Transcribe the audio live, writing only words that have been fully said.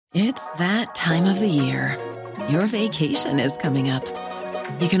It's that time of the year. Your vacation is coming up.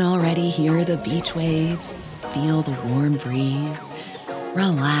 You can already hear the beach waves, feel the warm breeze,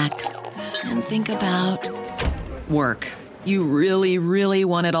 relax, and think about work. You really, really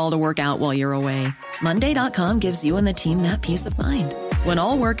want it all to work out while you're away. Monday.com gives you and the team that peace of mind. When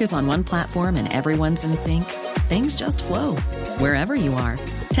all work is on one platform and everyone's in sync, things just flow. Wherever you are,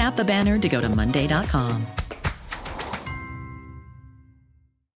 tap the banner to go to Monday.com.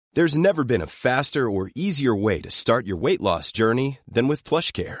 There's never been a faster or easier way to start your weight loss journey than with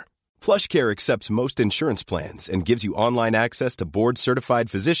PlushCare. PlushCare accepts most insurance plans and gives you online access to board-certified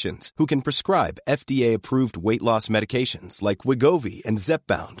physicians who can prescribe FDA-approved weight loss medications like Wegovy and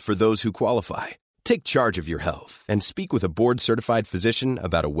Zepbound for those who qualify. Take charge of your health and speak with a board-certified physician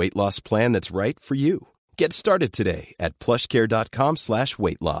about a weight loss plan that's right for you. Get started today at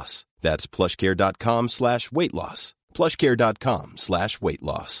plushcare.com/weight loss. That's plushcare.com/weight loss. plushcare.com/weight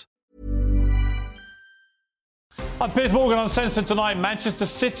loss. I'm Piers Morgan. Uncensored tonight. Manchester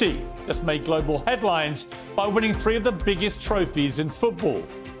City just made global headlines by winning 3 of the biggest trophies in football.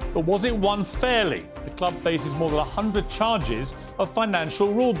 But was it won fairly? The club faces more than 100 charges of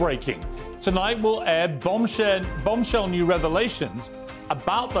financial rule breaking. Tonight we'll air bombshell new revelations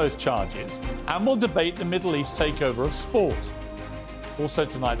about those charges, and we'll debate the Middle East takeover of sport. Also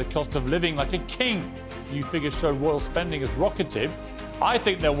tonight, the cost of living like a king. New figures show royal spending has rocketed. I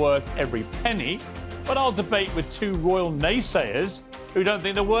think they're worth every penny, but I'll debate with 2 royal naysayers who don't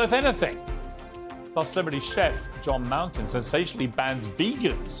think they're worth anything. Plus, celebrity chef John Mountain sensationally bans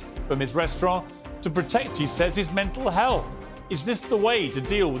vegans from his restaurant to protect, he says, his mental health. Is this the way to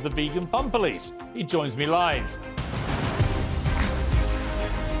deal with the vegan fun police? He joins me live.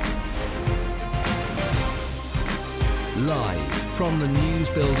 Live from the News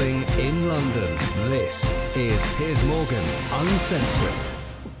Building in London, this is Piers Morgan Uncensored.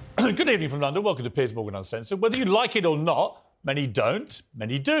 Good evening from London. Welcome to Piers Morgan Uncensored. Whether you like it or not, many don't,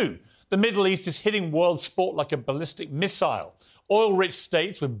 many do. The Middle East is hitting world sport like a ballistic missile. Oil-rich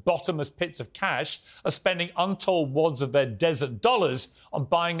states with bottomless pits of cash are spending untold wads of their desert dollars on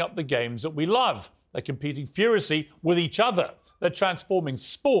buying up the games that we love. They're competing furiously with each other. They're transforming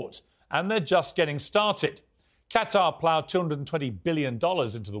sport, and they're just getting started. Qatar ploughed $220 billion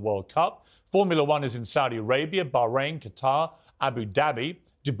into the World Cup. Formula One is in Saudi Arabia, Bahrain, Qatar, Abu Dhabi.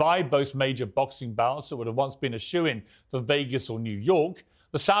 Dubai boasts major boxing bouts that would have once been a shoo-in for Vegas or New York.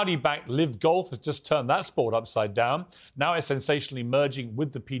 The Saudi-backed Live Golf has just turned that sport upside down. Now it's sensationally merging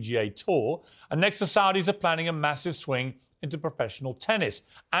with the PGA Tour. And next, the Saudis are planning a massive swing into professional tennis.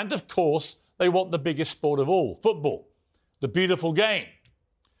 And, of course, they want the biggest sport of all, football. The beautiful game.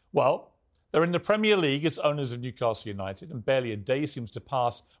 Well, they're in the Premier League as owners of Newcastle United, and barely a day seems to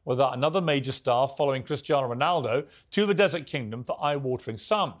pass without another major star following Cristiano Ronaldo to the Desert Kingdom for eye-watering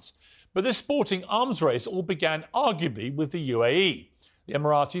sums. But this sporting arms race all began arguably with the UAE. The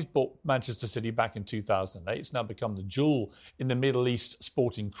Emiratis bought Manchester City back in 2008. It's now become the jewel in the Middle East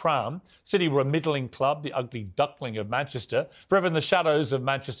sporting crown. City were a middling club, the ugly duckling of Manchester, forever in the shadows of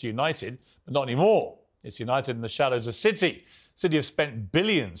Manchester United, but not anymore. It's United in the shadows of City. City have spent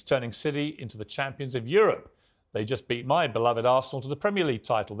billions turning City into the champions of Europe. They just beat my beloved Arsenal to the Premier League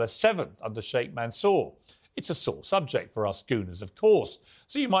title, their 7th under Sheikh Mansour. It's a sore subject for us Gooners, of course.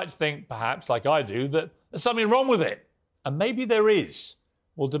 So you might think, perhaps like I do, that there's something wrong with it. And maybe there is.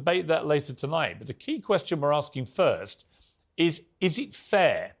 We'll debate that later tonight. But the key question we're asking first is it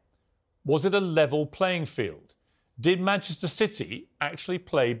fair? Was it a level playing field? Did Manchester City actually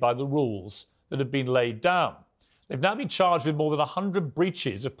play by the rules that have been laid down? They've now been charged with more than 100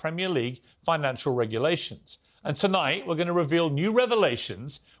 breaches of Premier League financial regulations. And tonight, we're going to reveal new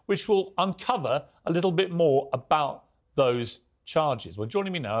revelations which will uncover a little bit more about those charges. Well,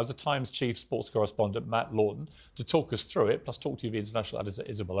 joining me now is the Times chief sports correspondent, Matt Lawton, to talk us through it, plus talk to you the international editor,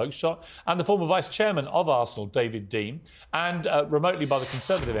 Isabel Oakeshott, and the former vice chairman of Arsenal, David Dean, and remotely by the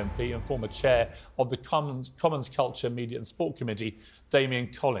Conservative MP and former chair of the Commons Culture, Media and Sport Committee,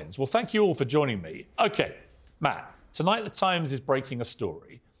 Damian Collins. Well, thank you all for joining me. OK, Matt, tonight the Times is breaking a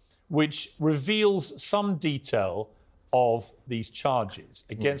story which reveals some detail of these charges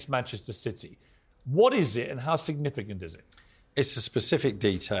against Manchester City. What is it and how significant is it? It's a specific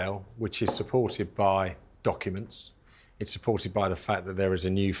detail which is supported by documents. It's supported by the fact that there is a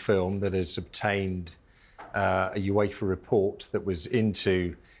new film that has obtained a UEFA report that was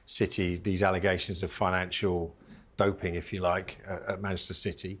into City, these allegations of financial doping, if you like, at Manchester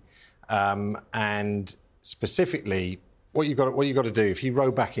City. And specifically, what you've got to do, if you row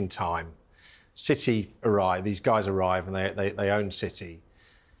back in time, City arrive, these guys arrive and they own City,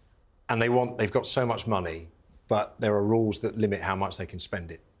 and they've got so much money, but there are rules that limit how much they can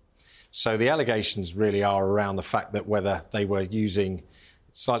spend it. So the allegations really are around the fact that whether they were using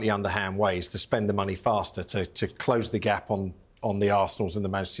slightly underhand ways to spend the money faster, to close the gap on the Arsenals and the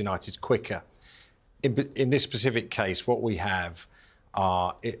Manchester Uniteds quicker. In this specific case, what we have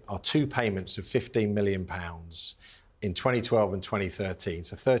are two payments of £15 million in 2012 and 2013,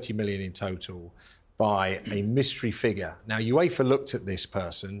 so 30 million in total, by a mystery figure. Now, UEFA looked at this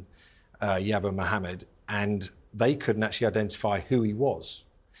person, Yaba Mohammed, and they couldn't actually identify who he was.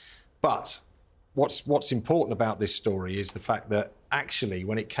 But what's important about this story is the fact that actually,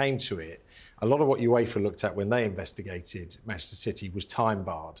 when it came to it, a lot of what UEFA looked at when they investigated Manchester City was time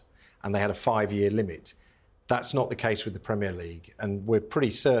barred, and they had a 5-year limit. That's not the case with the Premier League, and we're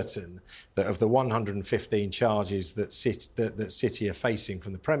pretty certain that of the 115 charges that City are facing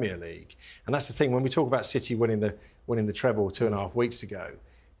from the Premier League, and that's the thing, when we talk about City winning the treble 2.5 weeks ago,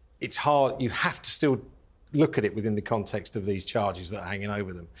 it's hard, you have to still look at it within the context of these charges that are hanging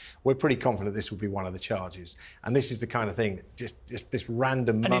over them. We're pretty confident this will be one of the charges. And this is the kind of thing, just this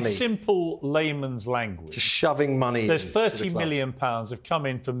random money. And in simple layman's language, just shoving money. There's £30 million have come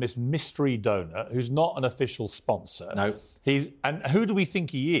in from this mystery donor who's not an official sponsor. No. And who do we think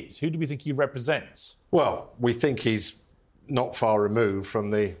he is? Who do we think he represents? Well, we think he's not far removed from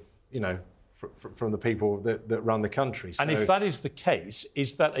the, from the people that run the country. So, and if that is the case,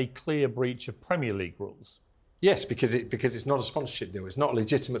 is that a clear breach of Premier League rules? Yes, because it's not a sponsorship deal. It's not a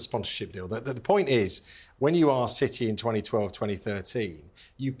legitimate sponsorship deal. The point is, when you are City in 2012, 2013,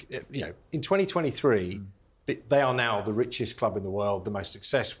 in 2023, they are now the richest club in the world, the most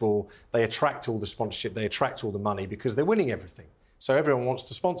successful. They attract all the sponsorship, they attract all the money because they're winning everything. So everyone wants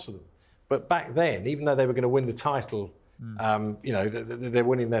to sponsor them. But back then, even though they were going to win the title, they're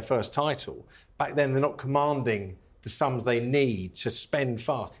winning their first title. Back then, they're not commanding the sums they need to spend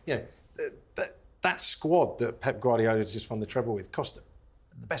fast. That squad that Pep Guardiola just won the treble with cost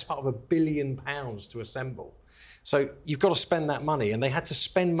the best part of £1 billion to assemble. So you've got to spend that money, and they had to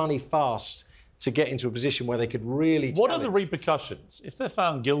spend money fast to get into a position where they could really What are the repercussions if they're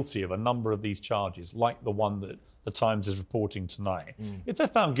found guilty of a number of these charges, like the one that the Times is reporting tonight? If they're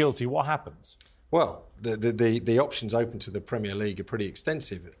found guilty, what happens? Well, the options open to the Premier League are pretty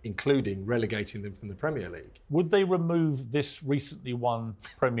extensive, including relegating them from the Premier League. Would they remove this recently won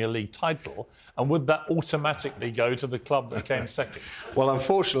Premier League title, and would that automatically go to the club that came second? Well,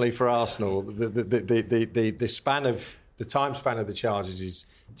 unfortunately for Arsenal, the time span of the charges is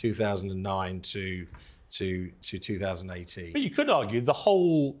 2009 to 2018. But you could argue the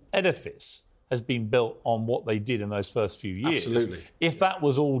whole edifice has been built on what they did in those first few years. Absolutely. If that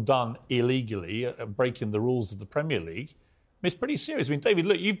was all done illegally, breaking the rules of the Premier League, it's pretty serious. I mean, David,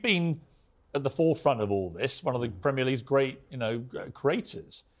 look, you've been at the forefront of all this, one of the Premier League's great,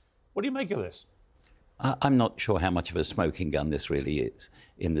 creators. What do you make of this? I'm not sure how much of a smoking gun this really is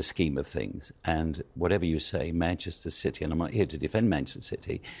in the scheme of things. And whatever you say, Manchester City, and I'm not here to defend Manchester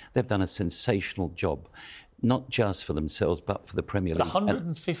City, they've done a sensational job, not just for themselves, but for the Premier League.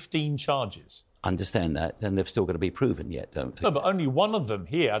 115 charges. Understand that, and they've still got to be proven yet, don't they? No, but only one of them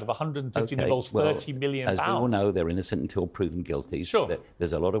here out of 115 involves £30 million. As we all know, they're innocent until proven guilty. Sure.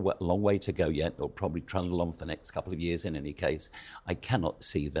 There's a long way to go yet. They'll probably trundle along for the next couple of years in any case. I cannot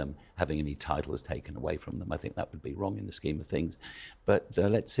see them having any titles taken away from them. I think that would be wrong in the scheme of things. But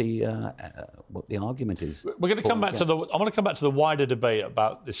let's see what the argument is. We're going to come back to I want to come back to the wider debate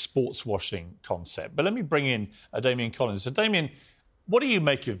about this sports washing concept. But let me bring in Damien Collins. So, Damien, what do you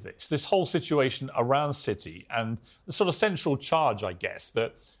make of this whole situation around City and the sort of central charge, I guess,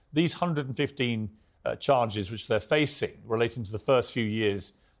 that these 115 charges which they're facing relating to the first few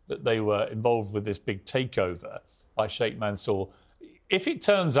years that they were involved with this big takeover by Sheikh Mansour, if it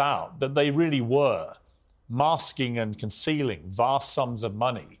turns out that they really were masking and concealing vast sums of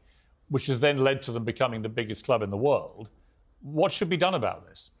money, which has then led to them becoming the biggest club in the world, what should be done about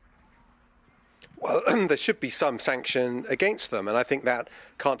this? Well, there should be some sanction against them, and I think that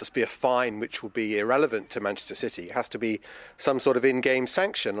can't just be a fine which will be irrelevant to Manchester City. It has to be some sort of in-game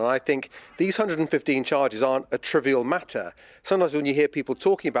sanction, and I think these 115 charges aren't a trivial matter. Sometimes when you hear people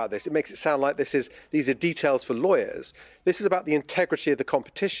talking about this, it makes it sound like these are details for lawyers. This is about the integrity of the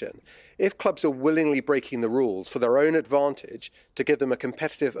competition. If clubs are willingly breaking the rules for their own advantage, to give them a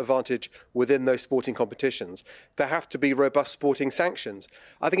competitive advantage within those sporting competitions, there have to be robust sporting sanctions.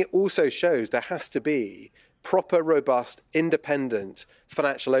 I think it also shows there has to be proper, robust, independent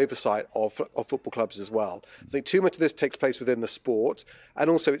financial oversight of football clubs as well. I think too much of this takes place within the sport, and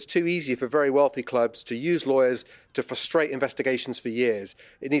also it's too easy for very wealthy clubs to use lawyers to frustrate investigations for years.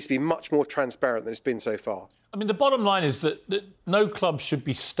 It needs to be much more transparent than it's been so far. I mean, the bottom line is that no club should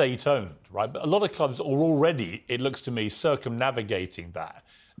be state-owned, right? But a lot of clubs are already, it looks to me, circumnavigating that.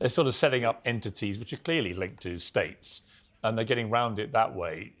 They're sort of setting up entities which are clearly linked to states, and they're getting round it that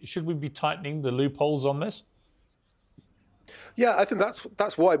way. Should we be tightening the loopholes on this? Yeah, I think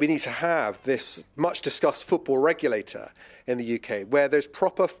that's why we need to have this much discussed football regulator in the UK, where there's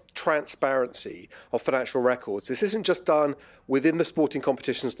proper transparency of financial records. This isn't just done within the sporting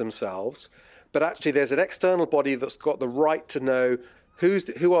competitions themselves, but actually there's an external body that's got the right to know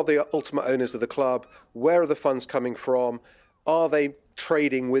who are the ultimate owners of the club, where are the funds coming from, are they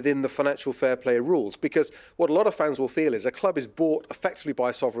trading within the financial fair play rules? Because what a lot of fans will feel is a club is bought effectively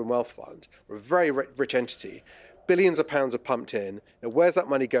by a sovereign wealth fund, or a very rich entity. Billions of pounds are pumped in. Now, where's that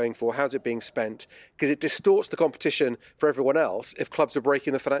money going for? How's it being spent? Because it distorts the competition for everyone else if clubs are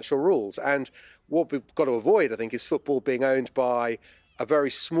breaking the financial rules. And what we've got to avoid, I think, is football being owned by a very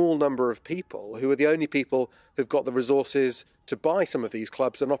small number of people who are the only people who've got the resources to buy some of these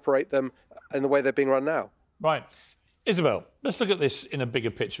clubs and operate them in the way they're being run now. Right. Isabel, let's look at this in a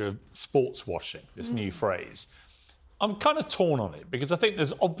bigger picture of sports washing, this new phrase. I'm kind of torn on it because I think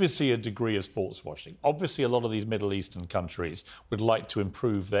there's obviously a degree of sports washing. Obviously, a lot of these Middle Eastern countries would like to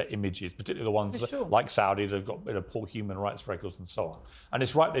improve their images, particularly the ones like Saudi that have got poor human rights records and so on. And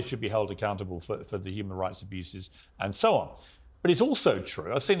it's right they should be held accountable for the human rights abuses and so on. But it's also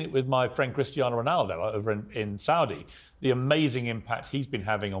true, I've seen it with my friend Cristiano Ronaldo over in Saudi, the amazing impact he's been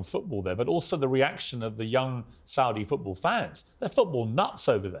having on football there, but also the reaction of the young Saudi football fans. They're football nuts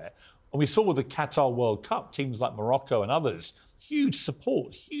over there. And we saw with the Qatar World Cup, teams like Morocco and others, huge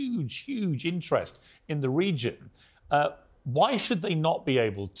support, huge interest in the region. Why should they not be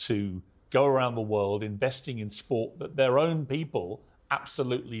able to go around the world investing in sport that their own people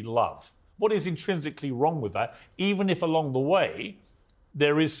absolutely love? What is intrinsically wrong with that, even if along the way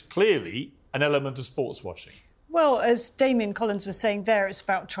there is clearly an element of sports washing? Well, as Damien Collins was saying there, it's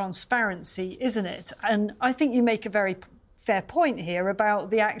about transparency, isn't it? And I think you make a very fair point here about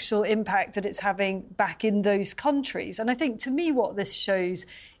the actual impact that it's having back in those countries. And I think, to me, what this shows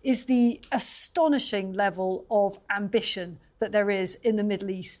is the astonishing level of ambition that there is in the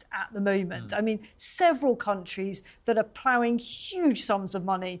Middle East at the moment. I mean, several countries that are ploughing huge sums of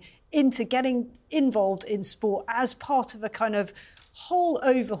money into getting involved in sport as part of a kind of whole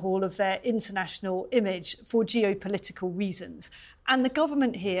overhaul of their international image for geopolitical reasons. And the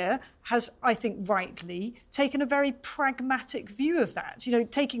government here has, I think rightly, taken a very pragmatic view of that. You know,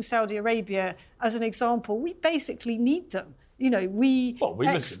 taking Saudi Arabia as an example, we basically need them. You know, we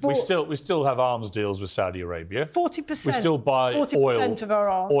still have arms deals with Saudi Arabia. 40%. We still buy 40% of our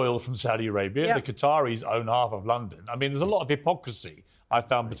arms. oil from Saudi Arabia. Yeah. The Qataris own half of London. I mean, there's a lot of hypocrisy I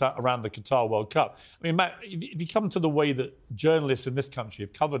found around the Qatar World Cup. I mean, Matt, if you come to the way that journalists in this country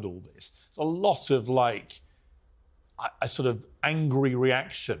have covered all this, it's a lot of a sort of angry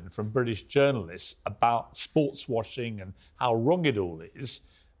reaction from British journalists about sports washing and how wrong it all is.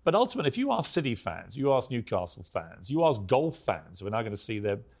 But ultimately, if you ask City fans, you ask Newcastle fans, you ask golf fans who are now going to see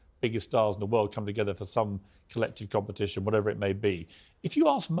their biggest stars in the world come together for some collective competition, whatever it may be, if you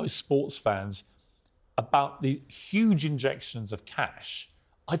ask most sports fans about the huge injections of cash,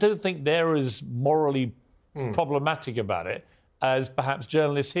 I don't think they're as morally problematic about it as perhaps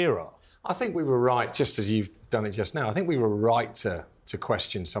journalists here are. I think we were right, just as you've done it just now, I think we were right to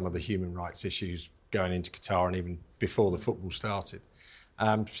question some of the human rights issues going into Qatar and even before the football started.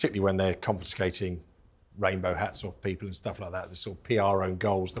 Particularly when they're confiscating rainbow hats off people and stuff like that, the sort of PR own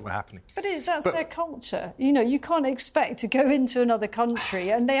goals that were happening. But that's their culture. You know, you can't expect to go into another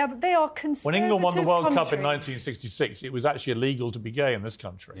country and they are conservative. When England won the World Cup in countries. 1966, it was actually illegal to be gay in this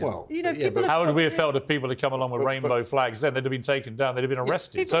country. Yeah. Well, you know, how would we have felt if people had come along with rainbow flags then? They'd have been taken down, they'd have been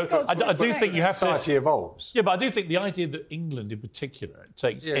arrested. So I do think you have to... Society evolves. Yeah, but I do think the idea that England in particular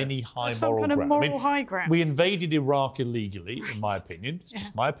takes any high some moral kind of ground. moral high ground. We invaded Iraq illegally, in my opinion. It's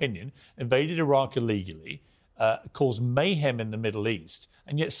just my opinion. Invaded Iraq illegally. Caused mayhem in the Middle East,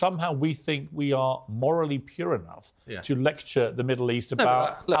 and yet somehow we think we are morally pure enough to lecture the Middle East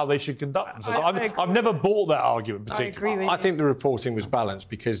about how they should conduct themselves. I've never bought that argument particularly. I think the reporting was balanced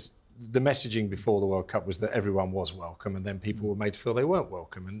because the messaging before the World Cup was that everyone was welcome, and then people were made to feel they weren't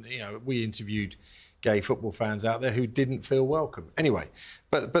welcome. And we interviewed gay football fans out there who didn't feel welcome. Anyway,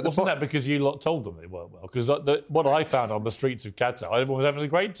 but wasn't that because you lot told them they weren't welcome? Because what I found on the streets of Qatar, everyone was having a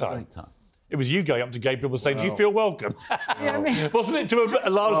great time. It was you going up to gay people saying, "Do you feel welcome?" Wasn't it to a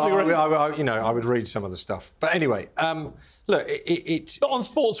large degree? I would read some of the stuff. But anyway, look, But on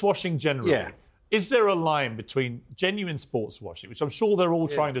sports washing generally, is there a line between genuine sports washing, which I'm sure they're all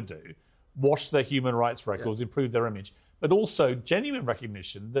trying to do, wash their human rights records, improve their image, but also genuine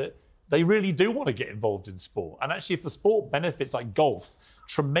recognition that they really do want to get involved in sport? And actually, if the sport benefits, like golf,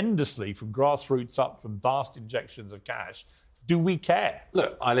 tremendously from grassroots up, from vast injections of cash, Do we care?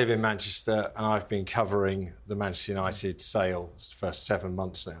 Look, I live in Manchester and I've been covering the Manchester United sales for 7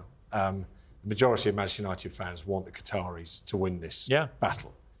 months now. The majority of Manchester United fans want the Qataris to win this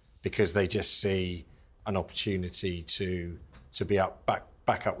battle because they just see an opportunity to be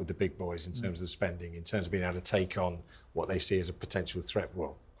back up with the big boys in terms of the spending, in terms of being able to take on what they see as a potential threat,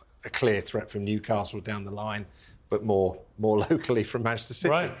 well, a clear threat from Newcastle down the line, but more locally from Manchester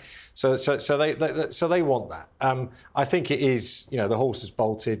City. Right. So they want that. I think it is, the horse has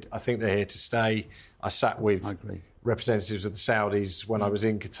bolted. I think they're here to stay. I sat with representatives of the Saudis when I was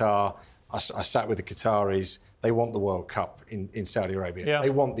in Qatar. I sat with the Qataris. They want the World Cup in Saudi Arabia. Yeah. They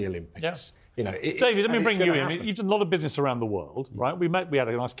want the Olympics. Yeah. David, let me bring you in. Happen. You've done a lot of business around the world, right? We had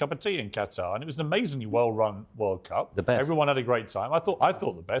a nice cup of tea in Qatar, and it was an amazingly well-run World Cup. The best. Everyone had a great time. I thought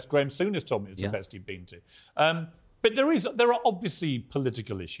the best. Graham Souness told me it was the best he'd been to. But there are obviously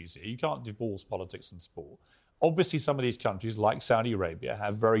political issues here. You can't divorce politics and sport. Obviously, some of these countries, like Saudi Arabia,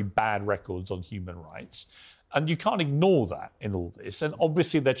 have very bad records on human rights. And you can't ignore that in all this. And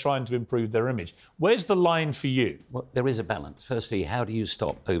obviously, they're trying to improve their image. Where's the line for you? Well, there is a balance. Firstly, how do you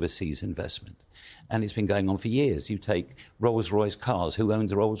stop overseas investment? And it's been going on for years. You take Rolls-Royce cars. Who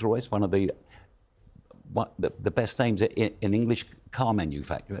owns Rolls-Royce? One of the best names in English car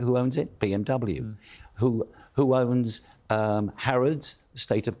manufacturer. Who owns it? BMW. Who owns Harrods, the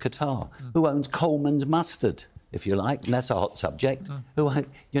state of Qatar? Who owns Coleman's Mustard, if you like? And that's a hot subject. Who?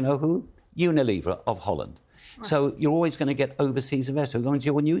 Unilever of Holland. Right. So you're always going to get overseas investors who go into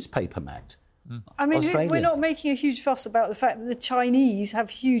your newspaper, Matt. I mean, we're not making a huge fuss about the fact that the Chinese have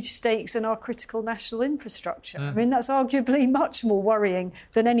huge stakes in our critical national infrastructure. I mean, that's arguably much more worrying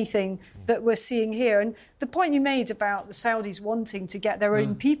than anything that we're seeing here. And the point you made about the Saudis wanting to get their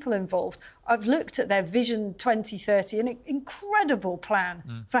own people involved, I've looked at their Vision 2030, an incredible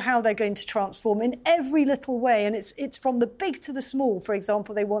plan for how they're going to transform in every little way. And it's from the big to the small. For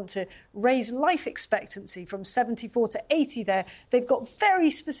example, they want to raise life expectancy from 74 to 80 there. They've got very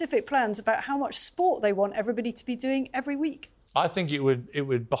specific plans about how much sport they want everybody to be doing every week. I think it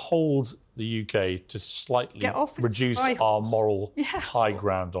would behold the UK to slightly reduce our moral high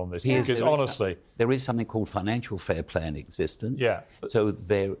ground on this. Because honestly, there is something called financial fair play in existence. Yeah. So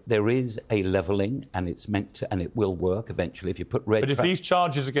there is a levelling, and it's meant to, and it will work eventually if you put red. But if these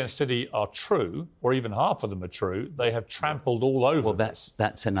charges against City are true, or even half of them are true, they have trampled all over. Well,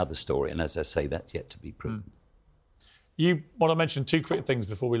 that's another story, and as I say, that's yet to be proven. You want to mention two quick things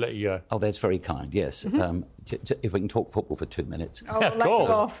before we let you go? Oh, that's very kind, yes. If we can talk football for 2 minutes. Yeah, of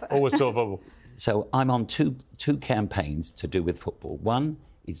course. Always talk football. So I'm on two campaigns to do with football. One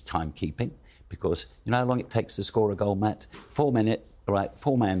is timekeeping, because you know how long it takes to score a goal, Matt? 4 minute, right,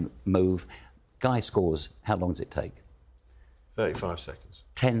 4-man move. Guy scores, how long does it take? 35 seconds.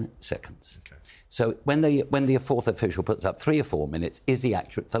 10 seconds. Okay. So when the fourth official puts up 3 or 4 minutes, is he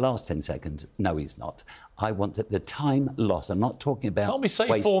accurate for the last 10 seconds? No, he's not. I want the time loss. I'm not talking about... Can't we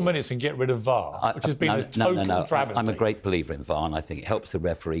say 4 minutes and get rid of VAR, which has been a total travesty? I'm a great believer in VAR, and I think it helps the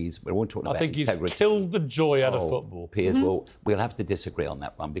referees. We're all talking about integrity. I think he's killed the joy out of football. Piers, we'll have to disagree on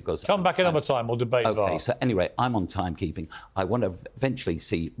that one because... Come back another time, we'll debate VAR. OK, so anyway, I'm on timekeeping. I want to eventually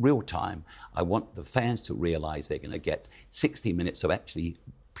see real time. I want the fans to realise they're going to get 60 minutes of actually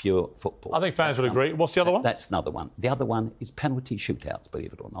pure football. I think fans would agree. What's the other one? That's another one. The other one is penalty shootouts,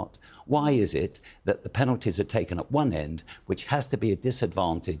 believe it or not. Why is it that the penalties are taken at one end, which has to be a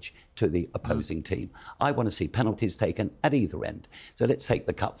disadvantage to the opposing team? I want to see penalties taken at either end. So let's take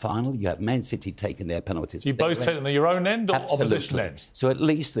the Cup final. You have Man City taking their penalties. So you both take them at your own end or opposition end? So at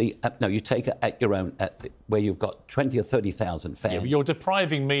least you take it at your own, where you've got 20 or 30,000 fans. Yeah, but you're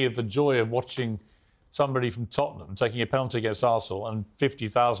depriving me of the joy of watching somebody from Tottenham taking a penalty against Arsenal and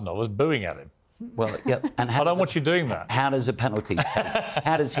 50,000 of us booing at him. Well, yeah, and I don't want you doing that. How does a penalty?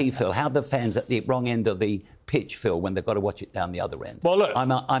 How does he feel? How do the fans at the wrong end of the pitch feel when they've got to watch it down the other end? Well, look, I'm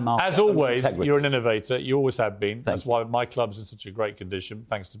as always, you're an innovator. You always have been. That's why my club's in such a great condition,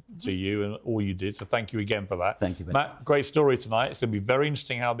 thanks to you and all you did. So thank you again for that. Thank you, Matt. Great story tonight. It's going to be very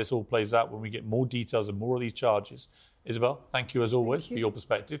interesting how this all plays out when we get more details and more of these charges. Isabel, thank you as always for your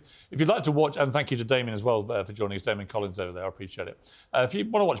perspective. If you'd like to watch, and thank you to Damien as well for joining us, Damien Collins over there, I appreciate it. If you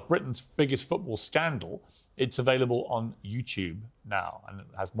want to watch Britain's biggest football scandal, it's available on YouTube now, and it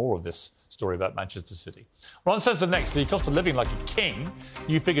has more of this story about Manchester City. Well, Uncensored next, the cost of living like a king.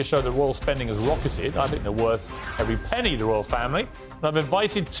 New figures show that royal spending has rocketed. I think they're worth every penny, the royal family. And I've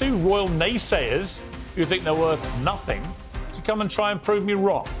invited 2 royal naysayers who think they're worth nothing to come and try and prove me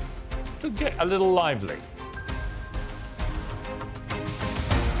wrong. Could get a little lively.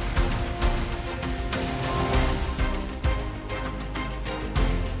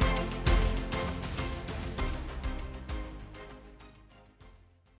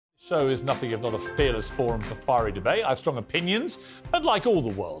 show is nothing if not a fearless forum for fiery debate. I have strong opinions, but like all the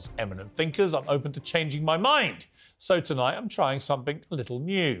world's eminent thinkers, I'm open to changing my mind. So tonight, I'm trying something a little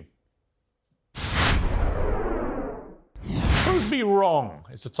new. Prove me wrong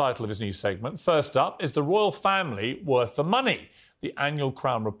is the title of his new segment. First up, is the royal family worth the money? The annual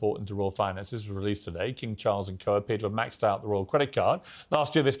Crown report into royal finances was released today. King Charles and co appear to have maxed out the royal credit card.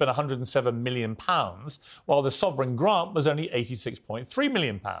 Last year, they spent £107 million, while the sovereign grant was only £86.3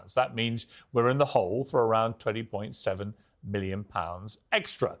 million. That means we're in the hole for around £20.7 million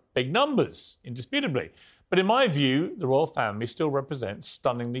extra. Big numbers, indisputably. But in my view, the royal family still represents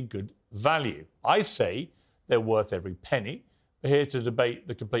stunningly good value. I say they're worth every penny. We're here to debate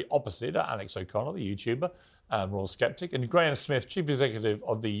the complete opposite. Alex O'Connell, the YouTuber and royal sceptic, and Graham Smith, chief executive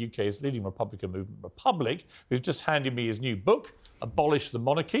of the UK's leading Republican movement, Republic, who's just handed me his new book, Abolish the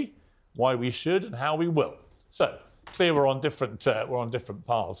Monarchy, Why We Should and How We Will. So, clear we're on different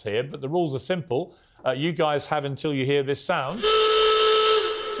paths here, but the rules are simple. You guys have until you hear this sound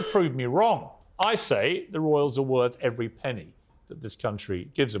to prove me wrong. I say the royals are worth every penny that this country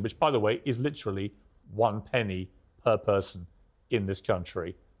gives them, which, by the way, is literally 1 penny per person in this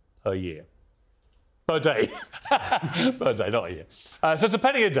country per year. Per day. Per day, not a year. So it's a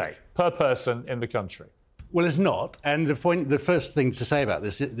penny a day per person in the country. Well, it's not. And the first thing to say about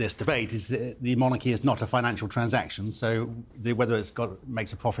this debate is that the monarchy is not a financial transaction. So whether it's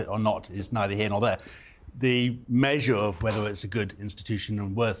makes a profit or not is neither here nor there. The measure of whether it's a good institution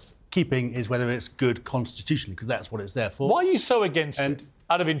and worth keeping is whether it's good constitutionally, because that's what it's there for. Why are you so against it,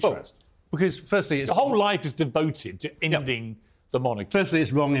 out of interest? Well, because firstly, the whole life is devoted to ending the monarchy. Firstly,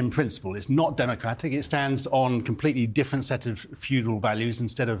 it's wrong in principle. It's not democratic. It stands on completely different set of feudal values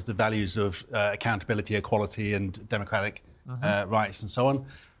instead of the values of accountability, equality and democratic rights and so on.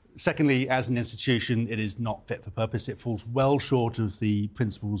 Secondly, as an institution, it is not fit for purpose. It falls well short of the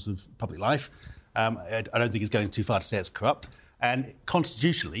principles of public life. I don't think it's going too far to say it's corrupt. And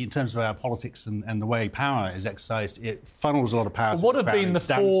constitutionally, in terms of our politics and the way power is exercised, it funnels a lot of power. What have been the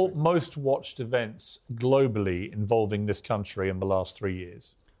 4 most watched events globally involving this country in the last 3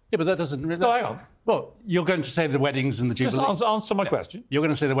 years? Yeah, but that doesn't really... No, hang on. Well, you're going to say the weddings and the Jubilees. Just answer my question. You're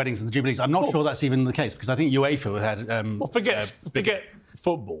going to say the weddings and the Jubilees. I'm not sure that's even the case, because I think UEFA had... well, forget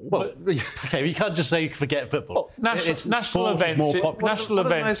football. Well, OK, you can't just say forget football. Well, national events... National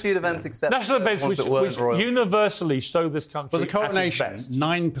events... most viewed events except national events which universally show this country the coronation, at its best.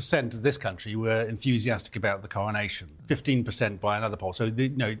 9% of this country were enthusiastic about the coronation, 15% by another poll. So,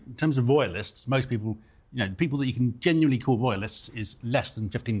 in terms of royalists, most people... people that you can genuinely call royalists is less than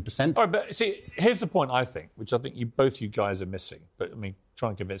 15%. All right, but see, here's the point, I think, which I think both you guys are missing. But, try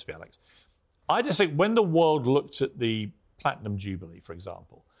and convince me, Alex. I just think when the world looked at the Platinum Jubilee, for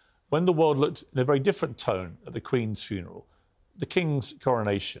example, when the world looked in a very different tone at the Queen's funeral, the King's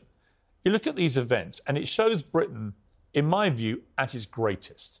coronation, you look at these events and it shows Britain, in my view, at its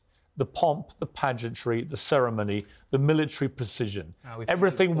greatest. The pomp, the pageantry, the ceremony, the military precision.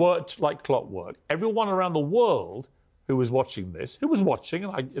 Everything worked like clockwork. Everyone around the world who was watching this,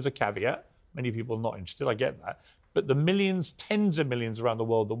 and as a caveat, many people are not interested, I get that, but the millions, tens of millions around the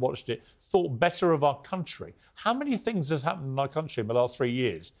world that watched it thought better of our country. How many things has happened in our country in the last 3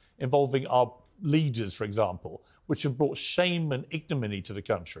 years involving our leaders, for example, which have brought shame and ignominy to the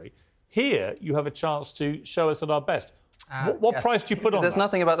country? Here, you have a chance to show us at our best. What price do you put on There's that?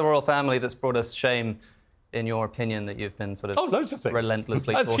 nothing about the royal family that's brought us shame, in your opinion, that you've been sort of loads of things.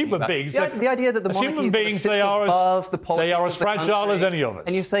 Relentlessly as talking human about. beings, The idea that the monarchy sits above the politics they are as of the fragile country, as any of us.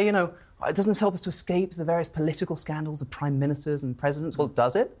 And you say, it doesn't help us to escape the various political scandals of prime ministers and presidents. Well,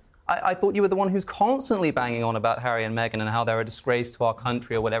 does it? I thought you were the one who's constantly banging on about Harry and Meghan and how they're a disgrace to our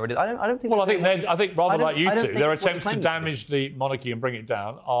country or whatever it is. I don't think. Well, I think rather like you two, their attempts to damage the monarchy and bring it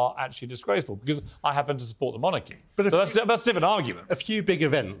down are actually disgraceful, because I happen to support the monarchy. But that's a different argument. A few big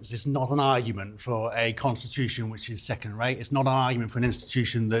events is not an argument for a constitution which is second-rate. It's not an argument for an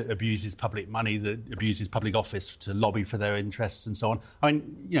institution that abuses public money, that abuses public office to lobby for their interests and so on.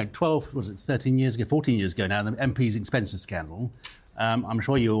 13 years ago, 14 years ago now, the MP's expenses scandal. I'm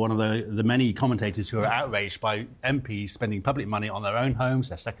sure you were one of the many commentators who are outraged by MPs spending public money on their own homes,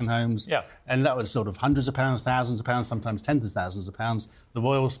 their second homes. Yeah. And that was sort of hundreds of pounds, thousands of pounds, sometimes tens of thousands of pounds. The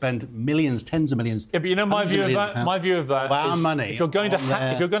royals spend millions, tens of millions. Yeah, but my view of that of our is money. If you're going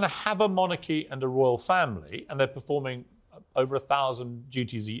to have a monarchy and a royal family, and they're performing over 1,000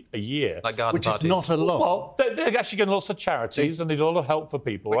 duties a year, like garden which parties. is not a lot. Well, they're actually getting lots of charities and they do a lot of help for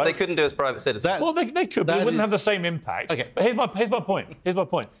people, right? They couldn't do as private citizens. Well, they could, but it wouldn't have the same impact. Okay. But here's my point.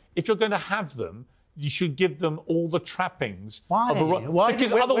 If you're going to have them, you should give them all the trappings. Why?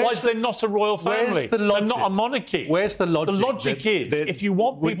 Because otherwise they're not a royal family. They're not a monarchy. Where's the logic? The logic is, if you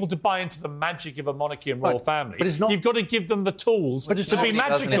want people to buy into the magic of a monarchy and royal family, you've got to give them the tools to be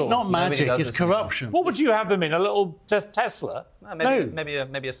magical. It's not magic, it's corruption. What would you have them in? A little Tesla?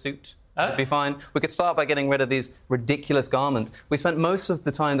 Maybe a suit. Would be fine. We could start by getting rid of these ridiculous garments. We spent most of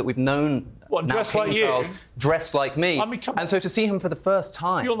the time that we've known dressed King like Charles you? dressed like me. I mean, and so to see him for the first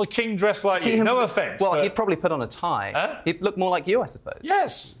time... You want the king dressed like you? No offence. Well, he'd probably put on a tie. He'd look more like you, I suppose.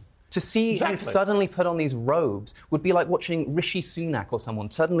 Yes. To see him suddenly put on these robes would be like watching Rishi Sunak or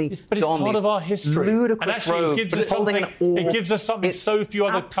someone suddenly but it's part of our history. Ludicrous robes. It gives us something so few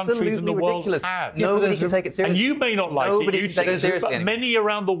other countries in the world have. Nobody can take it seriously. And you may not like Nobody it, can take it seriously, but many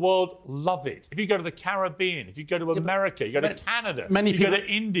around the world love it. If you go to the Caribbean, if you go to America, you go to Canada, you go to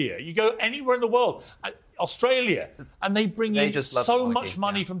India, you go anywhere in the world, Australia, and they bring in so much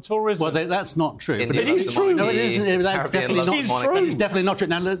money from tourism. Well, that's not true. It is true. No, it isn't. That's definitely not true. It's definitely not true.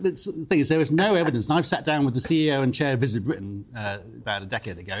 Now, the thing is, there is no evidence. And I've sat down with the CEO and chair of Visit Britain about a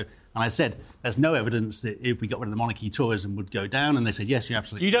decade ago, and I said, there's no evidence that if we got rid of the monarchy, tourism would go down. And they said, yes, you're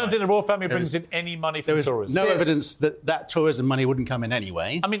absolutely You don't right. think the royal family brings in any money from tourism? No evidence that tourism money wouldn't come in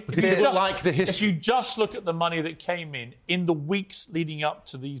anyway. I mean, if you just look at the money that came in the weeks leading up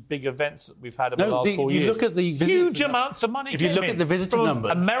to these big events that we've had over the last 4 years, look at the huge amounts of money. If you look at the visitor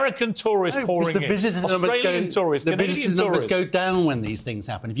numbers, American tourists pouring in, Australian tourists, Canadian tourists go down when these things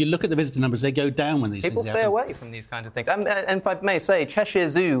happen. If you look at the visitor numbers, they go down when these things happen. People stay away from these kind of things. And if I may say, Cheshire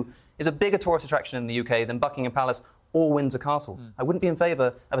Zoo is a bigger tourist attraction in the UK than Buckingham Palace or Windsor Castle. I wouldn't be in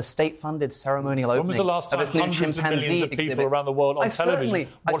favour of a state-funded ceremonial opening. When was the last time hundreds of millions of people around the world on television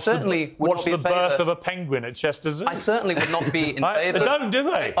watched the birth of a penguin at Chester Zoo? I certainly would not be in favour. They don't, do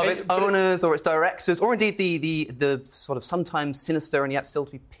they? Of its owners or its directors, or indeed the sort of sometimes sinister and yet still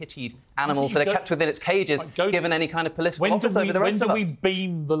to be pitied animals that are kept within its cages, given any kind of political office over the rest of us. When do we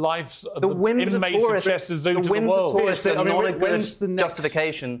beam the lives of the inmates of Chester Zoo to the world? The whims of tourists are not a good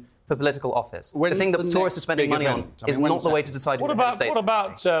justification for political office. The thing that tourists are spending money on is not the way to decide. What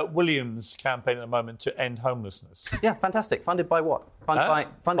about William's campaign at the moment to end homelessness? Yeah, fantastic. Funded by what?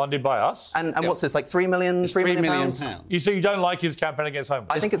 Funded by us. And what's this, like £3 million pounds? So you don't like his campaign against homeless?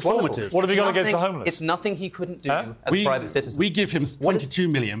 I think it's wonderful. What have you got against the homeless? It's nothing he couldn't do as a private citizen. We give him £22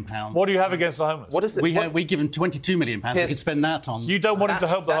 million. What do you have against the homeless? What is it? We give him £22 million. We could spend that on... You don't want him to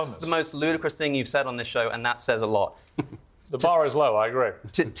help the homeless? That's the most ludicrous thing you've said on this show, and that says a lot. The bar is low, I agree.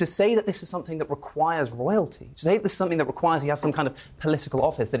 To say that this is something that requires royalty, to say that this is something that requires he has some kind of political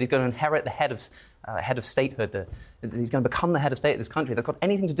office, that he's going to inherit the head of statehood, that he's going to become the head of state of this country, that's got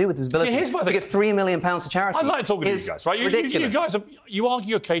anything to do with his ability to give £3 million to charity. I like talking to you guys, right? Ridiculous. You guys, you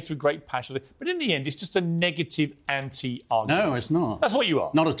argue your case with great passion, but in the end, it's just a negative anti-argument. No, it's not. That's what you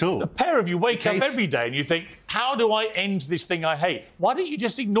are. Not at all. The pair of you wake up every day and you think, how do I end this thing I hate? Why don't you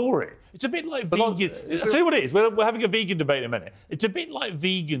just ignore it? It's a bit like vegan. I'll tell you what it is. We're having a vegan debate in a minute. It's a bit like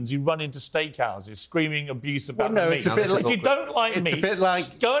vegans who run into steakhouses screaming abuse about meat. If you don't like meat,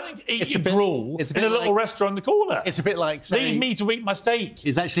 go and eat your gruel in a little restaurant in the corner. It's a bit like saying... Leave me to eat my steak.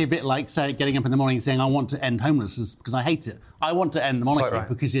 It's actually a bit like getting up in the morning and saying, I want to end homelessness because I hate it. I want to end the monarchy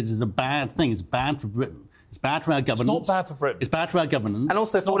because it is a bad thing. It's bad for Britain. It's bad for our governance. It's not bad for Britain. It's bad for our governance. And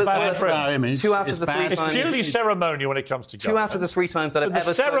also, for our image. 2 out of the 3 times... It's purely ceremonial when it comes to governance. 2 out of the 3 times that I've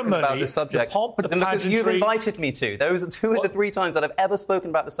ever spoken about this subject. Because you've invited me to. Those are 2 of the 3 times that I've ever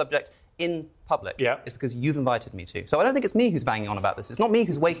spoken about the subject in public. Yeah. It's because you've invited me to. So I don't think it's me who's banging on about this. It's not me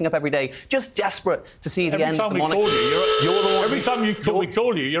who's waking up every day just desperate to see the end of the monarchy. Every time we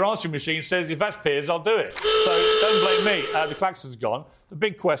call you, your answering machine says, if that's Piers, I'll do it. So don't blame me. The klaxon's gone. The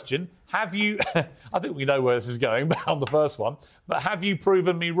big question, have you... I think we know where this is going on the first one, but have you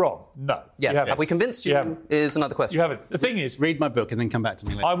proven me wrong? No. Yes. Have we convinced you is another question. You haven't. The thing is... Read my book and then come back to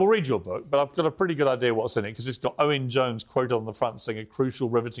me later. I will read your book, but I've got a pretty good idea what's in it, because it's got Owen Jones quoted on the front saying a crucial,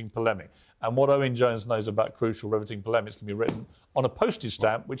 riveting polemic. And what Owen Jones knows about crucial, riveting polemics can be written on a postage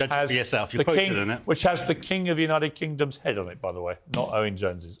stamp which has the King of the United Kingdom's head on it, by the way, not Owen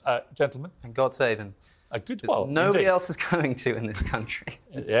Jones's. Gentlemen? And God save him. A good well. Nobody else is going to in this country.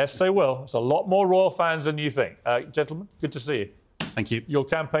 Yes, they will. There's a lot more royal fans than you think. Gentlemen, good to see you. Thank you. Your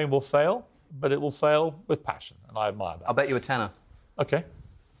campaign will fail, but it will fail with passion, and I admire that. I'll bet you a tenner. OK.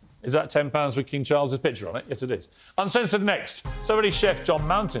 Is that £10 with King Charles's picture on it? Yes, it is. Uncensored next. Celebrity chef John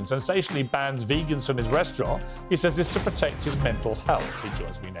Mountain sensationally bans vegans from his restaurant. He says this to protect his mental health. He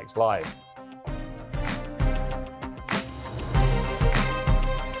joins me next live.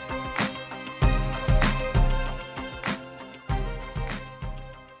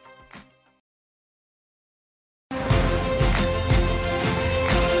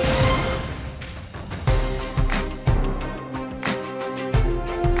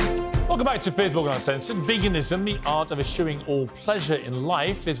 Welcome back to Piers Morgan Uncensored. Veganism, the art of eschewing all pleasure in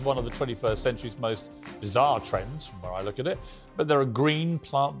life, is one of the 21st century's most bizarre trends, from where I look at it. But there are green,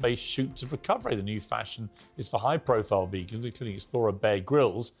 plant-based shoots of recovery. The new fashion is for high-profile vegans, including explorer Bear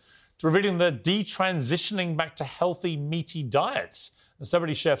Grylls, revealing they're detransitioning back to healthy, meaty diets. And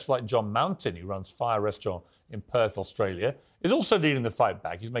celebrity chefs like John Mountain, who runs Fire Restaurant in Perth, Australia, is also leading the fight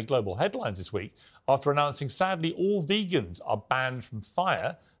back. He's made global headlines this week after announcing, sadly, all vegans are banned from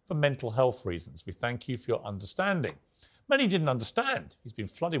Fire for mental health reasons. We thank you for your understanding. Many didn't understand. He's been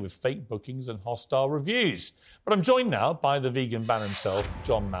flooded with fake bookings and hostile reviews. But I'm joined now by the vegan ban himself,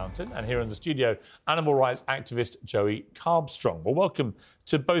 John Mountain, and here in the studio, animal rights activist Joey Carbstrong. Well, welcome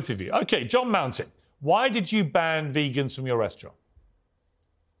to both of you. OK, John Mountain, why did you ban vegans from your restaurant?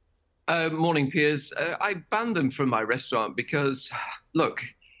 Morning, Piers. I banned them from my restaurant because, look,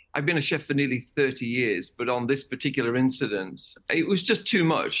 I've been a chef for nearly 30 years, but on this particular incident, it was just too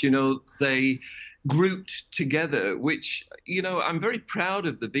much. You know, they grouped together, which, you know, I'm very proud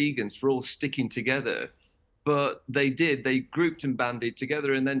of the vegans for all sticking together, but they did. They grouped and banded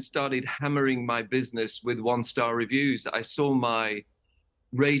together and then started hammering my business with one-star reviews. I saw my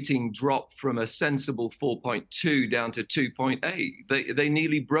rating drop from a sensible 4.2 down to 2.8. They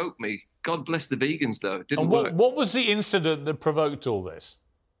nearly broke me. God bless the vegans, though. It didn't work. What was the incident that provoked all this?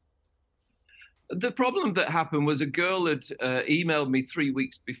 The problem that happened was a girl had emailed me 3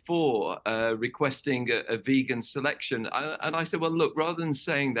 weeks before requesting a vegan selection. And I said, well, look, rather than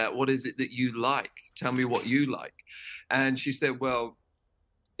saying that, what is it that you like? Tell me what you like. And she said, well,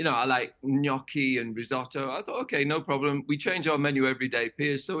 you know, I like gnocchi and risotto. I thought, OK, no problem. We change our menu every day,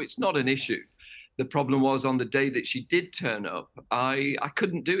 Piers, so it's not an issue. The problem was on the day that she did turn up, I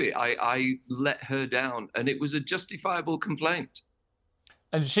couldn't do it. I let her down, and it was a justifiable complaint.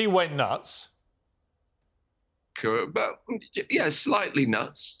 And she went nuts? But, yeah, slightly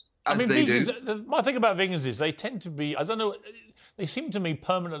nuts, as I mean, they vegans, do. my thing about vegans is they tend to be, I don't know, they seem to me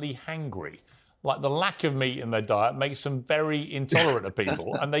permanently hangry. Like the lack of meat in their diet makes them very intolerant of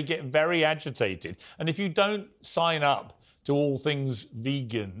people and they get very agitated. And if you don't sign up to all things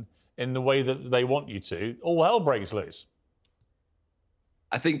vegan in the way that they want you to, all hell breaks loose.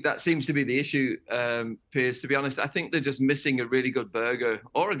 I think that seems to be the issue, Piers, to be honest. I think they're just missing a really good burger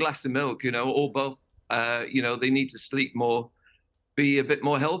or a glass of milk, you know, or both. You know, they need to sleep more, be a bit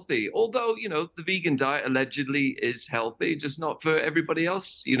more healthy. Although, you know, the vegan diet allegedly is healthy, just not for everybody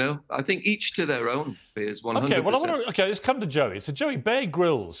else, you know. I think each to their own, Piers, 100%. OK, well, let's come to Joey. So Joey, Bear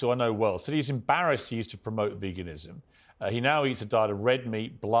Grylls, who I know well, said he's embarrassed he used to promote veganism. He now eats a diet of red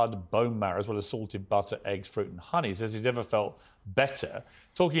meat, blood, bone marrow, as well as salted butter, eggs, fruit and honey. He says he's never felt better.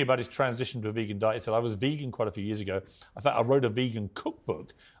 Talking about his transition to a vegan diet, he said, I was vegan quite a few years ago. In fact, I wrote a vegan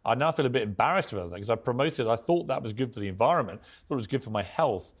cookbook. I now feel a bit embarrassed about that because I promoted it. I thought that was good for the environment. I thought it was good for my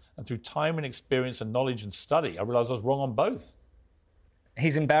health. And through time and experience and knowledge and study, I realised I was wrong on both.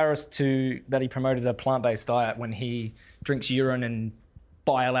 He's embarrassed that he promoted a plant-based diet when he drinks urine and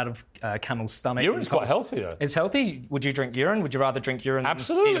bile out of camel's stomach. Urine's quite healthy, though. It's healthy. Would you drink urine? Would you rather drink urine?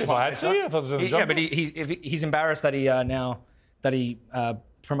 Absolutely, if I had to, yeah. If I was in a jungle. Yeah, but he's embarrassed that he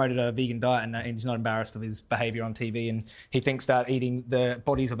promoted a vegan diet and he's not embarrassed of his behaviour on TV, and he thinks that eating the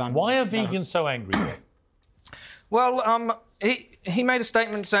bodies of animals... Why are vegans so angry? Well, he made a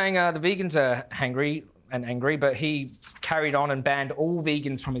statement saying the vegans are hangry and angry, but he carried on and banned all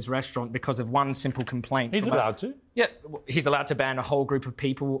vegans from his restaurant because of one simple complaint. He's allowed to? Yeah, he's allowed to ban a whole group of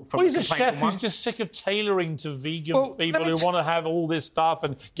people from... Well, he's a chef who's just sick of tailoring to vegan people who want to have all this stuff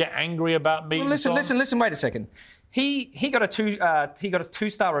and get angry about meat. Well, listen, wait a second. He got a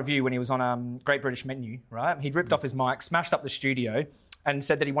 2-star review when he was on Great British Menu, right? He'd ripped off his mic, smashed up the studio, and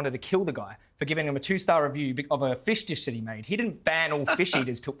said that he wanted to kill the guy for giving him a 2-star review of a fish dish that he made. He didn't ban all fish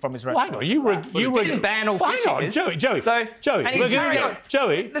eaters from his restaurant. Well, hang on, you didn't ban all fish eaters. Joey.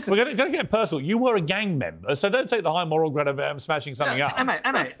 We're going to get personal. You were a gang member, so don't take the high moral ground about smashing something up.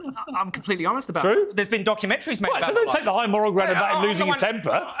 Mate, I'm completely honest about True? it. There's been documentaries made about it. So don't take the high moral ground about him losing his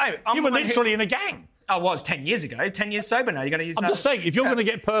temper. You were literally in a gang. I was 10 years ago. 10 years sober now. You're going to use that. I'm just saying, if you're going to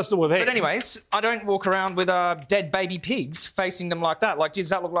get personal with him... But anyways, I don't walk around with dead baby pigs facing them like that. Like, does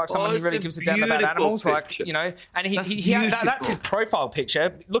that look like someone who really gives a damn about animals? Picture. Like, you know, and that's his profile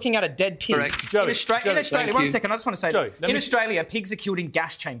picture, looking at a dead pig. Joey, in Australia, one second, I just want to say Joey, this. In Australia, pigs are killed in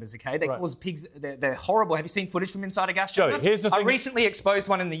gas chambers, okay? They cause pigs... They're horrible. Have you seen footage from inside a gas chamber? Joey, here's the thing... I recently exposed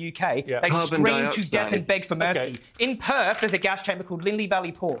one in the UK. Yeah. They screamed to dioxide. death and begged for mercy. Okay. In Perth, there's a gas chamber called Lindley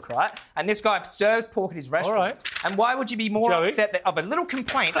Valley Pork, right? And this guy serves pork pork at his restaurants? And why would you be more upset of a little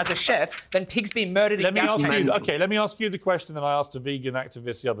complaint as a chef than pigs being murdered in gas chambers? Let me ask you the question that I asked a vegan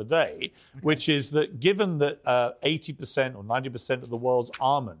activist the other day, which is that given that 80% or 90% of the world's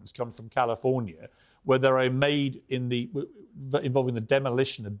almonds come from California, where they are made involving the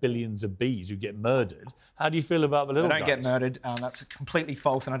demolition of billions of bees who get murdered. How do you feel about the little guys? They don't get murdered. That's completely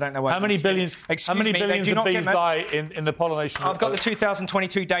false, and I don't know why. How many billions of bees die in the pollination? I've got the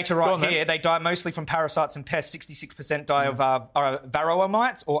 2022 data here. They die mostly from parasites and pests. 66% die of varroa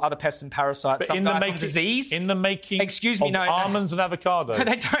mites or other pests and parasites. Some die from disease. In the making of almonds and avocados.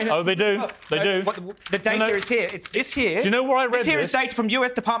 They don't. Oh, they do. They do. The data is here. It's this here. Do you know where I read this? This here is data from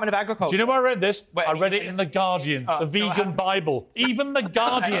US Department of Agriculture. Do you know where I read this? I read it in The Guardian, the vegan Bible. Even The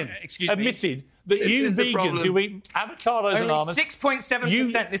Guardian admitted that you vegans who eat avocados and almonds...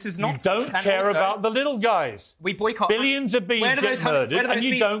 6.7%. This is nonsense. You don't care about the little guys. We boycott... Billions of bees get murdered and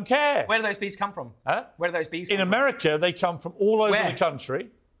you don't care. Where do those bees come from? Huh? Where do those bees come from? In America, they come from all over the country.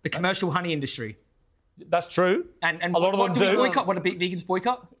 The commercial honey industry. That's true. And a lot of them do. Boycott? What do vegans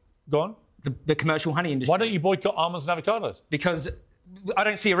boycott? Go on. The commercial honey industry. Why don't you boycott almonds and avocados? Because... I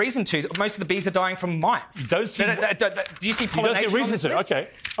don't see a reason to. Most of the bees are dying from mites. You don't see... Do you see pollination? You don't see a reason to. Okay.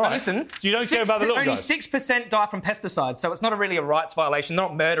 All right. Listen. So you don't care about the little guys? Only 6% die from pesticides, so it's not really a rights violation. They're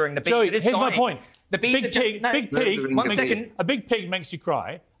not murdering the bees. Joey, here's my point. The bees big pig. 1 second. A big pig makes you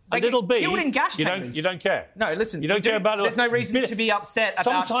cry. A little bee. Killed in gas chambers. You don't care. No, listen. You don't care about... There's no reason to be upset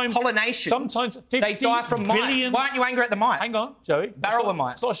about pollination. Sometimes 50 they die from mites. Why aren't you angry at the mites? Hang on, Joey. Varroa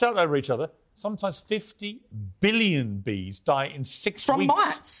mites. Let's not shout over each other. Sometimes 50 billion bees die in 6 from weeks.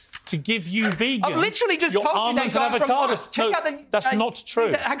 Mites. To give you vegans... I've literally just told you they die from mites. Check out that's not true.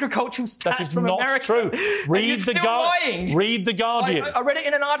 These are agricultural stats that is from not America. True. Read Read The Guardian. I read it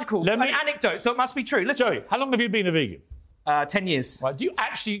in an article, an anecdote, so it must be true. Listen. Joey, how long have you been a vegan? 10 years. Right. Do you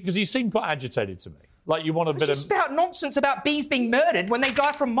actually... Because you seem quite agitated to me. Like you want a bit of... It's just about nonsense about bees being murdered when they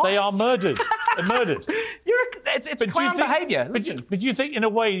die from mites. They are murdered. They're murdered. It's clown behaviour. But do you think, in a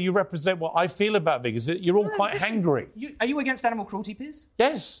way, you represent what I feel about vegans? That you're all quite hangry. Are you against animal cruelty, Piers?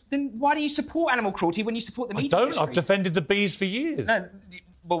 Yes. Then why do you support animal cruelty when you support the meat industry? I've defended the bees for years. No,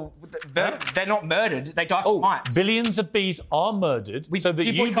 well, they're not murdered. They die from mites. Billions of bees are murdered so that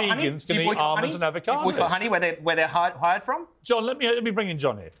you vegans can eat almonds and avocados. Do you boycott honey where they're hired from? John, let me bring in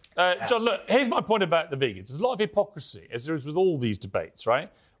John here. John, look, here's my point about the vegans. There's a lot of hypocrisy, as there is with all these debates,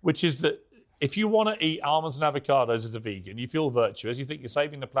 right? Which is that if you want to eat almonds and avocados as a vegan, you feel virtuous, you think you're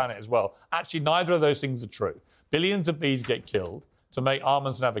saving the planet as well. Actually, neither of those things are true. Billions of bees get killed to make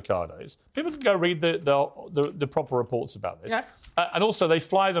almonds and avocados. People can go read the proper reports about this. Yeah. And also, they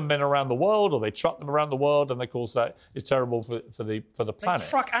fly them then around the world, or they truck them around the world, and of course that is terrible for the planet. They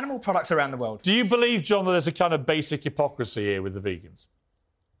truck animal products around the world. Do you believe, John, that there's a kind of basic hypocrisy here with the vegans?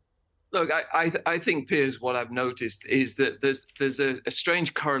 Look, I think, Piers, what I've noticed is that there's a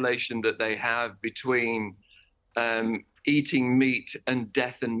strange correlation that they have between eating meat and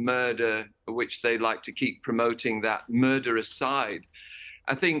death and murder, which they like to keep promoting that murderous side.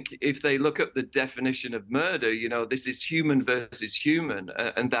 I think if they look up the definition of murder, this is human versus human,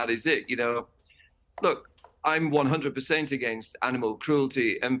 and that is it. Look, I'm 100% against animal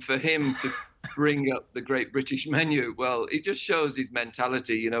cruelty, and for him to bring up the Great British Menu, well, it just shows his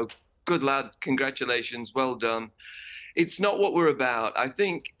mentality, Good lad, congratulations, well done. It's not what we're about. I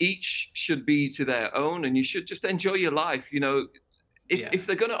think each should be to their own, and you should just enjoy your life. If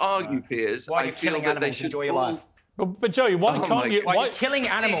they're going to argue, Piers, I feel that they should enjoy your life. But Joey, why can't you... Why are you killing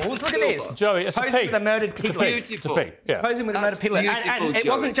animals? Look at this. Joey, it's a pig. Posing with a murdered piglet. It's a pig, yeah. Posing with a murdered piglet. And it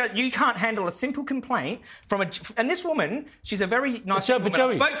wasn't just... You can't handle a simple complaint from a... And this woman, she's a very nice young woman.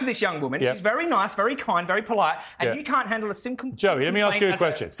 I spoke to this young woman. Yeah. She's very nice, very kind, very polite. And you can't handle a simple... Joey, let me ask you a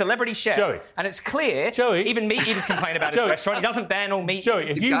question. A celebrity chef. Joey. And it's clear, even meat eaters complain about his restaurant. He doesn't ban all meat. Joey,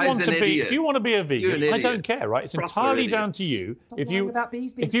 if you want to be a vegan, I don't care, right? It's entirely down to you. If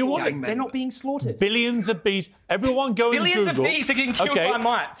you want... They're not being slaughtered. Billions of bees. Everyone go and Google... Billions of bees are getting killed by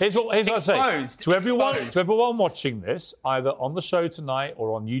mites. Here's what I say. To everyone watching this, either on the show tonight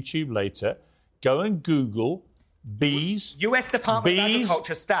or on YouTube later, go and Google bees, US Department of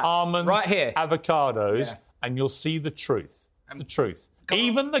Agriculture stats, almonds, right here, avocados, and you'll see the truth. The truth.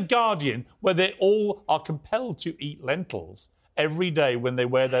 Even The Guardian, where they all are compelled to eat lentils every day when they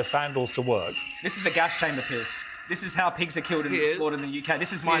wear their sandals to work. This is a gas chamber, Piers. This is how pigs are killed and slaughtered in the UK.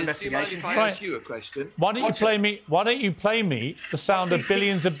 This is my investigation. If I ask you a question? Why don't you play me the sound of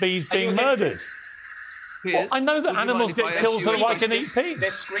billions of bees being murdered? Piers, I know that would you animals mind if get I killed ask so you I a can question? eat peas.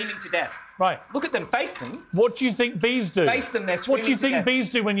 They're screaming to death. Right. Look at them, face them. What do you think bees do? Face them, they're What do you screaming to think death. bees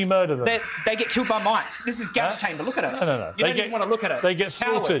do when you murder them? They get killed by mites. This is gas chamber. Look at it. No. You don't even want to look at it. They get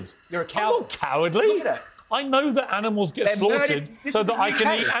Coward. slaughtered. You're a I'm coward. not cowardly. Look at it. I know that animals get They're slaughtered murdered. This so is that the I can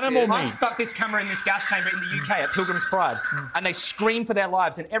UK. eat animal I've meat. stuck this camera in this gas chamber in the UK at Pilgrim's Pride, and they scream for their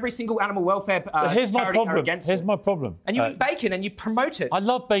lives, and every single animal welfare But here's my charity are problem. against Here's it. my problem. And you eat bacon and you promote it. I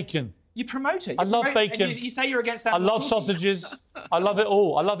love bacon. You promote it. I love bacon. You say you're against I animal love cruelty. sausages. I love it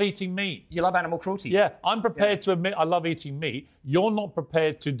all. I love eating meat. You love animal cruelty. Yeah, I'm prepared to admit I love eating meat. You're not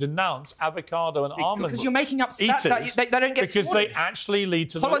prepared to denounce avocado and almond Because you're making up stats. eaters They don't get because slaughtered. they actually lead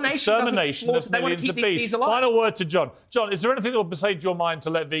to the Pollination doesn't extermination slaughter- of they wanna millions keep of these bees. bees alive. Final word to John. John, is there anything that would persuade your mind to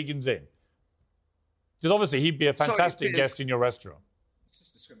let vegans in? Because obviously he'd be a fantastic Piers. guest in your restaurant. It's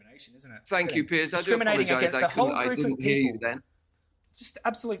just discrimination, isn't it? Thank you, Piers. I do Discriminating apologise. against the whole I group of didn't hear you people. then. It's just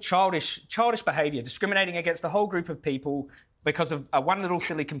absolute childish behaviour, discriminating against the whole group of people because of one little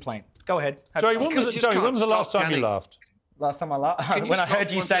silly complaint. Go ahead. Joey, when was the last time you laughed? Last time I laughed? Can you When I stop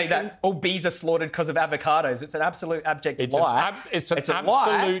heard you one say second? that all bees are slaughtered because of avocados. It's an absolute abject It's lie. it's an a lie.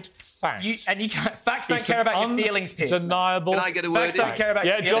 absolute fact. You can't, facts don't It's care an about your feelings, Piers. undeniable. Can I get a word Facts in? don't care about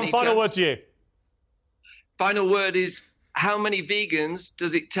Yeah, your John, feelings. final word to you. Final word is, how many vegans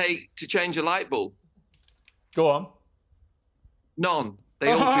does it take to change a light bulb? Go on. None.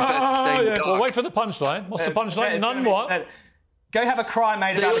 They all prefer to stay in the dark. Well, wait for the punchline. What's the punchline? None what? Go have a cry,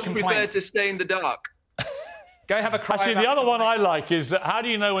 mate, They about all a prefer complaint. to stay in the dark. Go have a cry. Actually, about the other a one I complaint. like is how do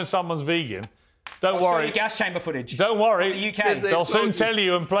you know when someone's vegan? Don't I'll show worry. you gas chamber footage. Don't worry. The UK. Yes, They'll soon told you. tell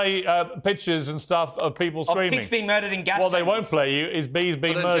you and play pictures and stuff of people Of screaming. pigs being murdered in gas What they chambers. won't play you is bees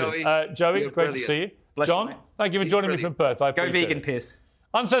being Well done, murdered. Joey, You're great to brilliant. see you. Bless you, John, mate. thank you for He's joining me brilliant. from Perth. I Go appreciate vegan, it. Piers.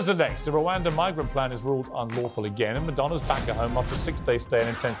 Uncensored next. The Rwanda migrant plan is ruled unlawful again, and Madonna's back at home after a 6-day stay in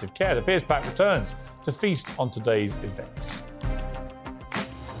intensive care. The Piers Pack returns to feast on today's events.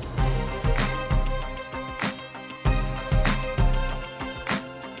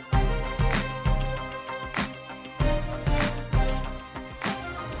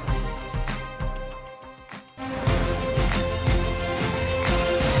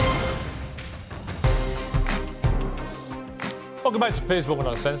 Welcome back to Piers Morgan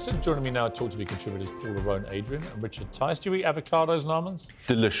Uncensored. Joining me now to talk to the contributors Paul Larone, Adrian and Richard Tice. Do you eat avocados and almonds?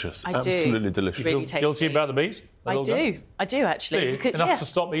 Delicious. I do. Absolutely delicious. Really Feel tasty. guilty about the bees? I do actually. Do you? Because- Enough yeah. to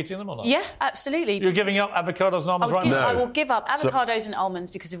stop eating them or not? Yeah, absolutely. You're giving up avocados and almonds right now? I will give up avocados and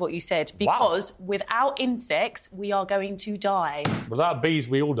almonds because of what you said. Because without insects, we are going to die. Without bees,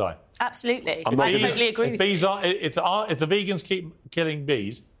 we all die. Absolutely. I'm not I gonna- totally agree If with bees you. if the vegans keep killing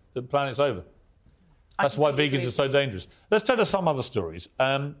bees, the planet's over. That's why completely vegans agree. are so dangerous. Let's turn to some other stories.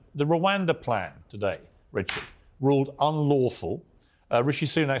 The Rwanda plan today, Richard, ruled unlawful. Rishi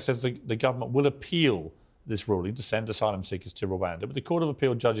Sunak says the government will appeal this ruling to send asylum seekers to Rwanda, but the Court of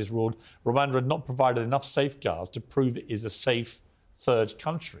Appeal judges ruled Rwanda had not provided enough safeguards to prove it is a safe third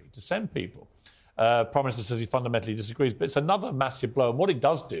country to send people. Prime Minister says he fundamentally disagrees, but it's another massive blow. And what it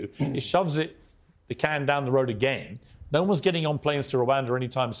does do, it shoves the can down the road again. No one's getting on planes to Rwanda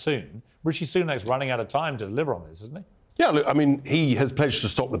anytime soon. Rishi Sunak's running out of time to deliver on this, isn't he? Yeah, look, I mean, he has pledged to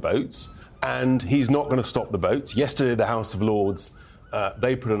stop the boats, and he's not going to stop the boats. Yesterday, the House of Lords,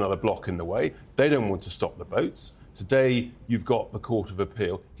 they put another block in the way. They don't want to stop the boats. Today, you've got the Court of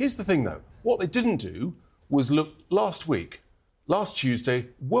Appeal. Here's the thing, though. What they didn't do was look last Tuesday,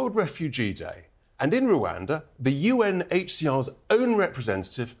 World Refugee Day. And in Rwanda, the UNHCR's own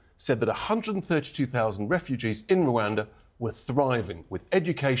representative said that 132,000 refugees in Rwanda were thriving with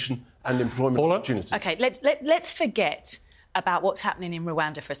education and employment opportunities. OK, let's forget about what's happening in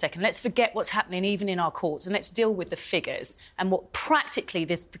Rwanda for a second. Let's forget what's happening even in our courts and let's deal with the figures and what practically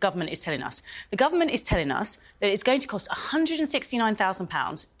the government is telling us. The government is telling us that it's going to cost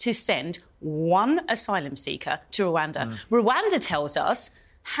 £169,000 to send one asylum seeker to Rwanda. Rwanda tells us,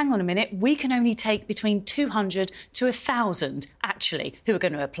 hang on a minute, we can only take between 200 to 1,000, actually, who are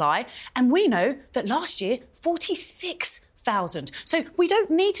going to apply. And we know that last year, 46,000. So we don't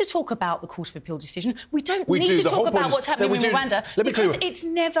need to talk about the Court of Appeal decision. We don't need to talk about what's happening in Rwanda because it's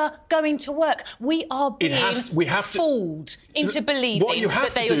never going to work. We are being fooled into believing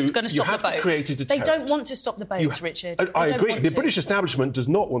that they are going to stop the boats. They don't want to stop the boats, Richard. I agree. The British establishment does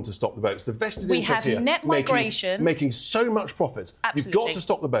not want to stop the boats. The vested interests here net migration. making so much profit. Absolutely. You've got to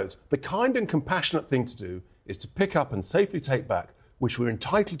stop the boats. The kind and compassionate thing to do is to pick up and safely take back, which we're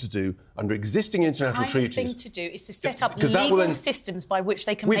entitled to do under existing international treaties. The hardest thing to do is to set up Because legal systems by which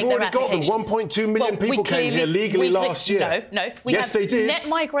they can We've make their already got them. applications. 1.2 million people came here legally last year. No. Yes, they did. Net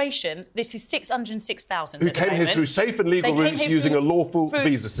migration, this is 606,000 Who at the came here moment. through safe and legal routes using a lawful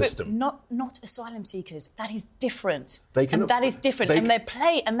visa system. Not asylum seekers. That is different. They can- and that is different.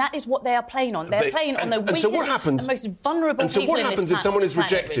 And that is what they are playing on. They're playing on the weakest and most vulnerable And so people what in this happens if someone is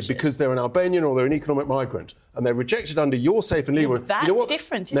planet, rejected Richard? because they're an Albanian or they're an economic migrant and they're rejected under your safe and legal... That's you know what?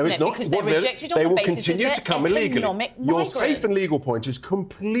 different, No, isn't it's it? not. Because they're rejected on they the will basis continue that to they're come illegally. economic Your safe and migrants. legal point is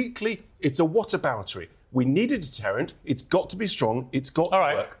completely... It's a whataboutery. We need a deterrent. It's got to be strong. It's got to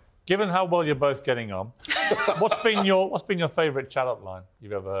work. Given how well you're both getting on, what's been your favourite chat-up line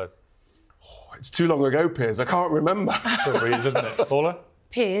you've ever heard? Oh, it's too long ago, Piers. I can't remember. It is, isn't it? Paula?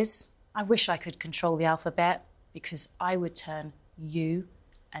 Piers, I wish I could control the alphabet because I would turn you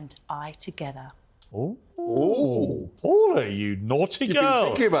and I together. Oh, Paula, you naughty girl.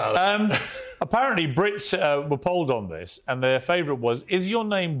 You've been thinking about it. Apparently, Brits were polled on this, and their favourite was, is your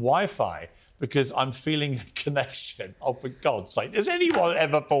name Wi-Fi? Because I'm feeling a connection. Oh, for God's sake, does anyone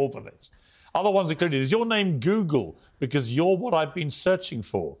ever fall for this? Other ones included, is your name Google? Because you're what I've been searching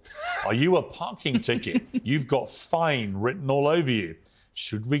for. Are you a parking ticket? You've got fine written all over you.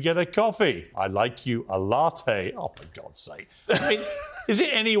 Should we get a coffee? I like you a latte. Oh, for God's sake. I mean, is it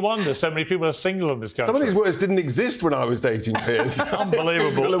any wonder so many people are single in this country? Some of these words didn't exist when I was dating Piers.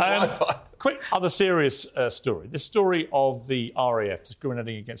 Unbelievable. Quick other serious story. This story of the RAF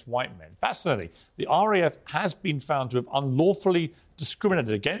discriminating against white men. Fascinating. The RAF has been found to have unlawfully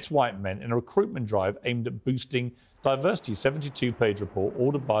discriminated against white men in a recruitment drive aimed at boosting diversity. 72-page report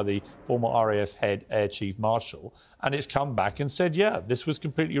ordered by the former RAF head Air Chief Marshal, and it's come back and said, yeah, this was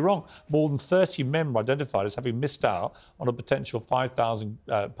completely wrong. More than 30 men were identified as having missed out on a potential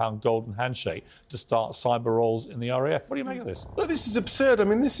 £5,000 golden handshake to start cyber roles in the RAF. What do you make of this? Look, this is absurd. I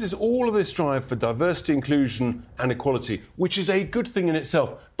mean, this is all of this drive for diversity, inclusion and equality, which is a good thing in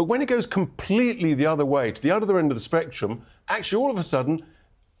itself. But when it goes completely the other way, to the other end of the spectrum, actually all of a sudden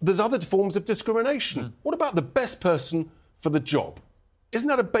there's other forms of discrimination. What about the best person for the job? Isn't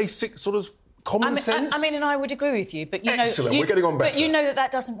that a basic sort of common sense? I mean, and I would agree with you, but Excellent, we're getting on better. But you know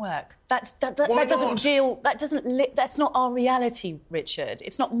that doesn't work. That Why doesn't not? deal. That's not our reality, Richard.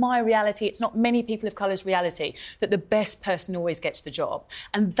 It's not my reality. It's not many people of colour's reality that the best person always gets the job,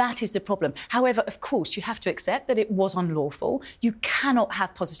 and that is the problem. However, of course, you have to accept that it was unlawful. You cannot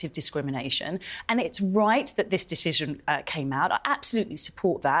have positive discrimination, and it's right that this decision came out. I absolutely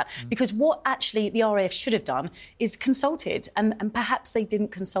support that because what actually the RAF should have done is consulted, and perhaps they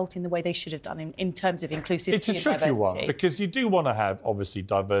didn't consult in the way they should have done in terms of inclusivity. It's a tricky one because you do want to have, obviously,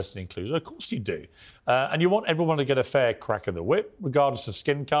 diversity and inclusion. Of course you do. And you want everyone to get a fair crack of the whip, regardless of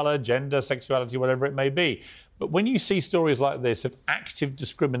skin colour, gender, sexuality, whatever it may be. But when you see stories like this of active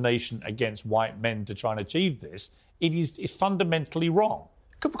discrimination against white men to try and achieve this, it's fundamentally wrong.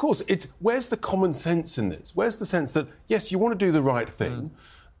 Of course, where's the common sense in this? Where's the sense that, yes, you want to do the right thing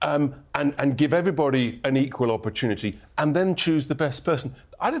and give everybody an equal opportunity and then choose the best person?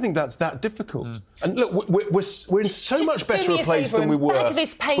 I don't think that's that difficult. And look, we're in so much better a place than we were 20 years. Bag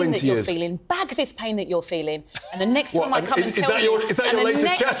this pain that you're feeling. Bag this pain that you're feeling. And the next time I come and tell you... Is that your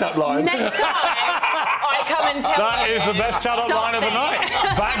latest chat-up line? Next time I come and tell you... That is the best chat-up line of the night.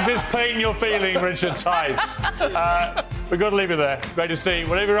 Bag this pain you're feeling, Richard Tice. We've got to leave it there. Great to see you.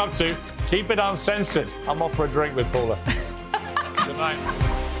 Whatever you're up to, keep it uncensored. I'm off for a drink with Paula. Good night.